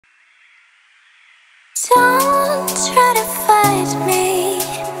Don't try to fight me.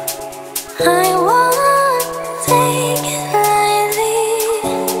 I won't take it lightly.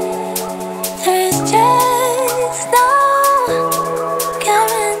 There's just no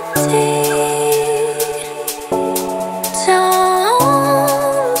guarantee.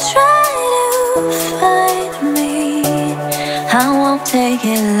 Don't try to fight me. I won't take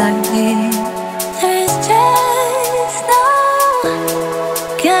it lightly. There's just no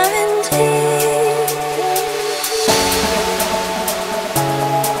guarantee.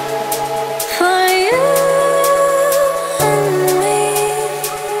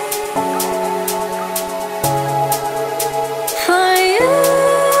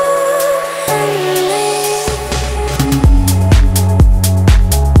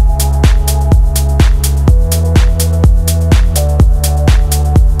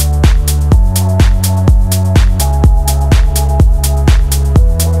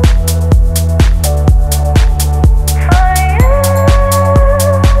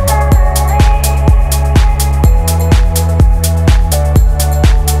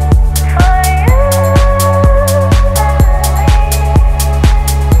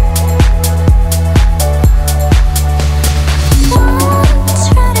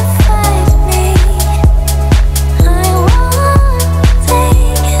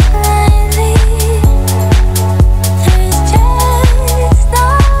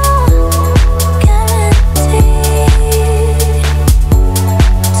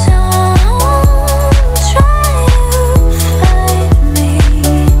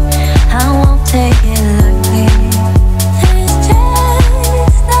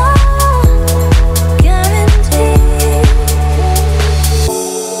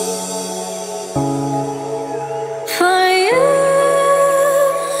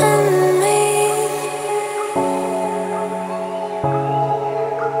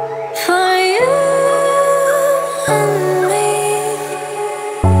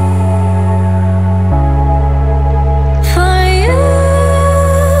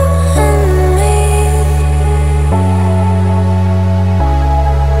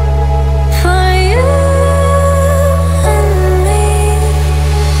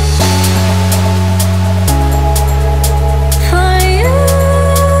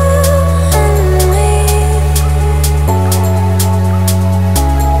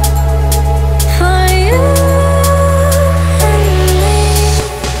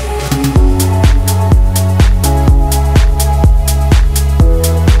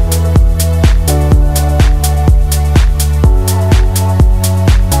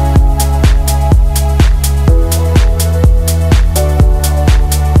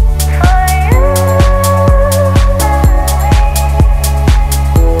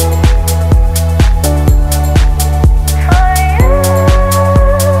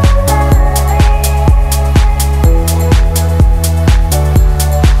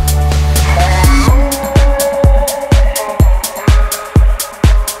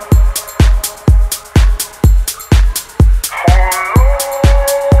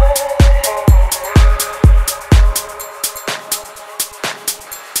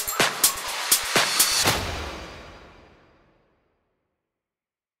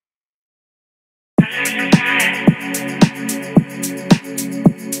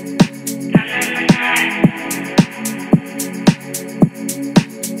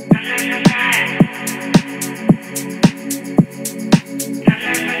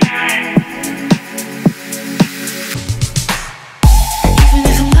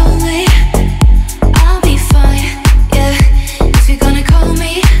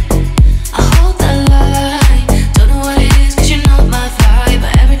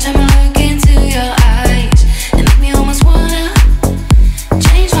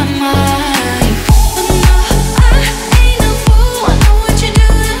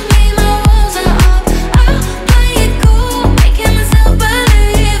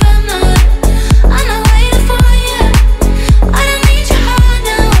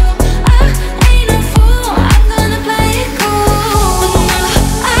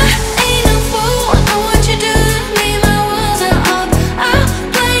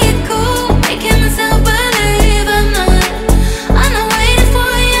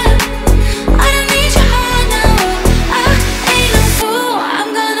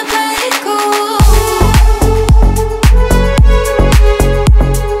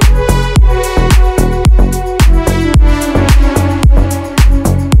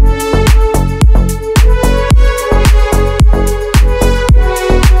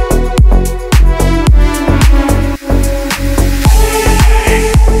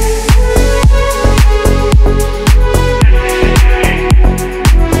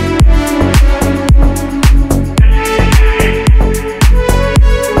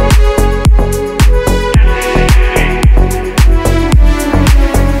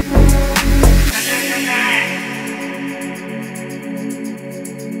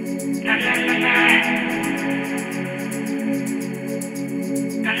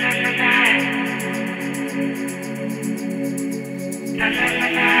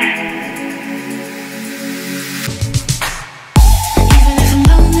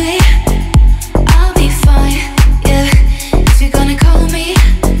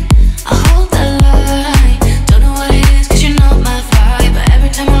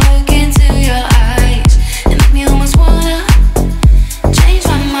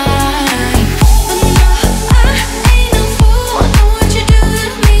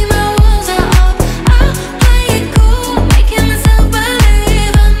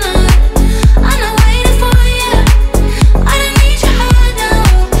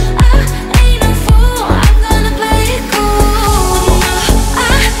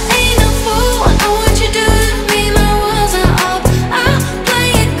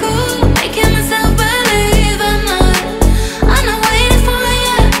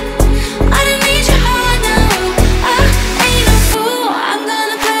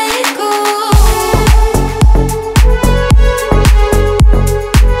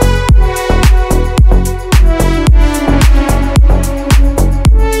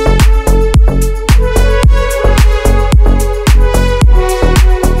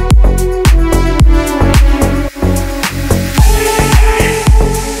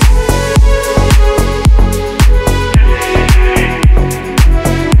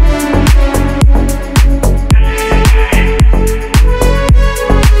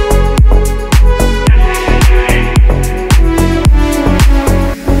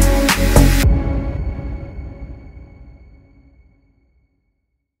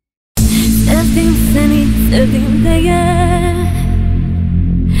 Sevdiğimdeye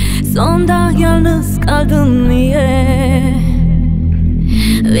sonda yalnız kaldın niye?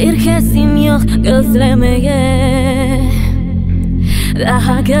 Bir kesim yok gözlemeye.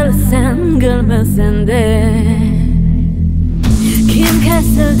 Daha gelsen gelmesen de. Kim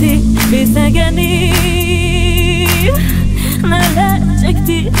kesildi bize gelip neler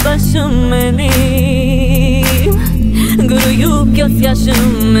çekti başım benim. Guruyup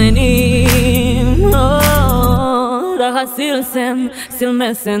gözyaşım benim. Oh, daha silsen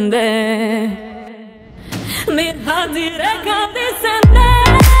silmesen de. Bir hadire kaldı sende.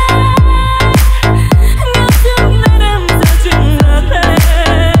 Gözümlerim saçımda.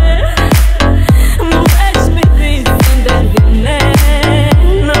 Bu eş bitmişsin derdinle.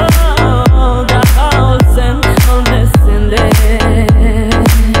 No, daha olsan olmasın de.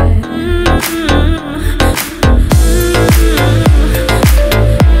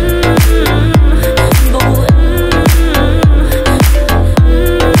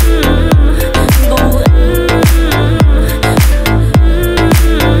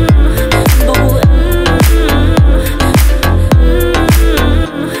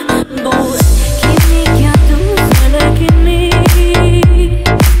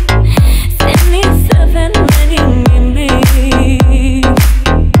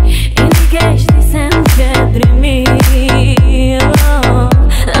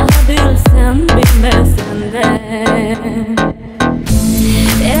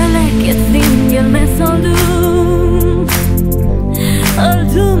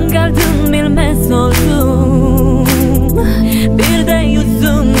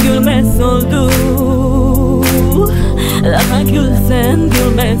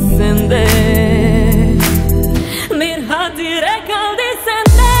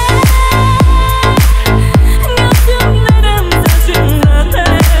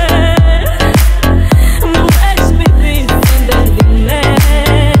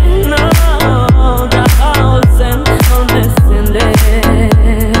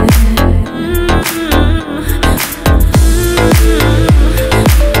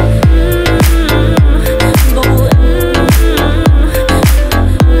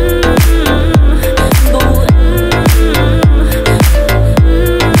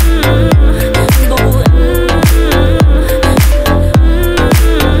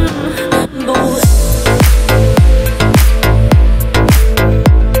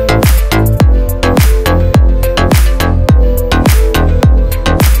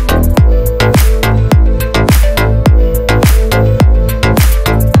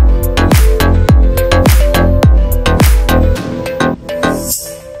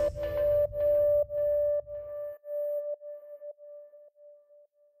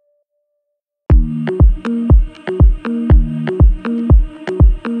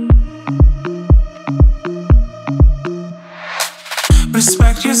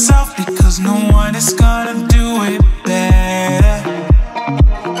 Respect yourself because no one is gonna do it better.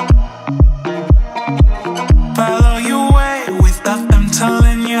 Follow your way without them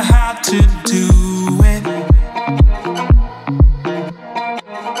telling you how to do it.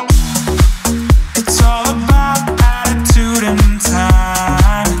 It's all about attitude and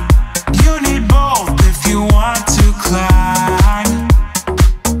time. You need both if you want to climb.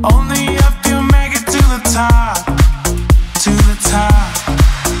 Only if you make it to the top. To the top.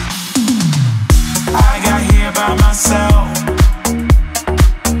 I got here by myself.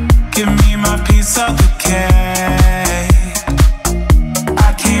 Give me my piece of the cake.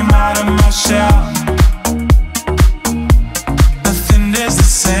 I came out of my shell. Nothing is the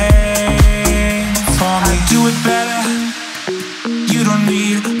same for me. I do it better. You don't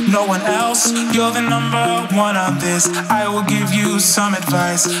need no one else. You're the number one on this. I will give you some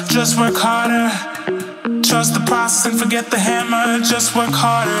advice. Just work harder. Trust the process and forget the hammer. Just work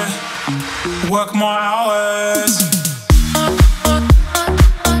harder. Work more hours.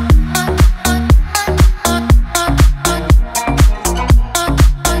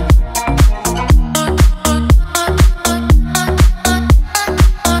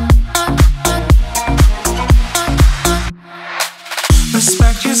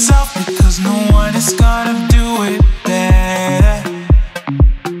 Respect yourself because no one is gonna do it better.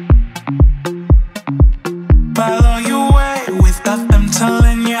 Follow your way without them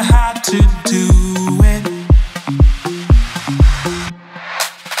telling you how to do it.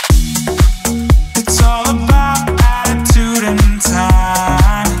 It's all about attitude and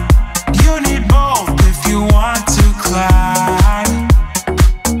time. You need both if you want to climb.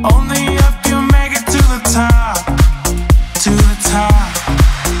 Only if you make it to the top. To the top.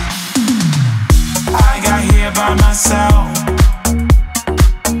 I got here by myself.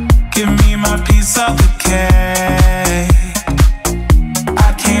 Give me my piece of the cake.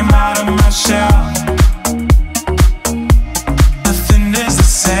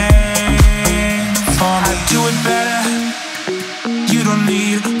 don't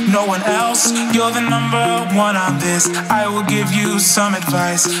need no one else. You're the number one on this. I will give you some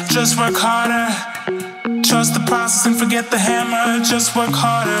advice. Just work harder. Trust the process and forget the hammer. Just work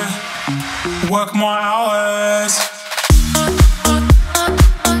harder. Work more hours.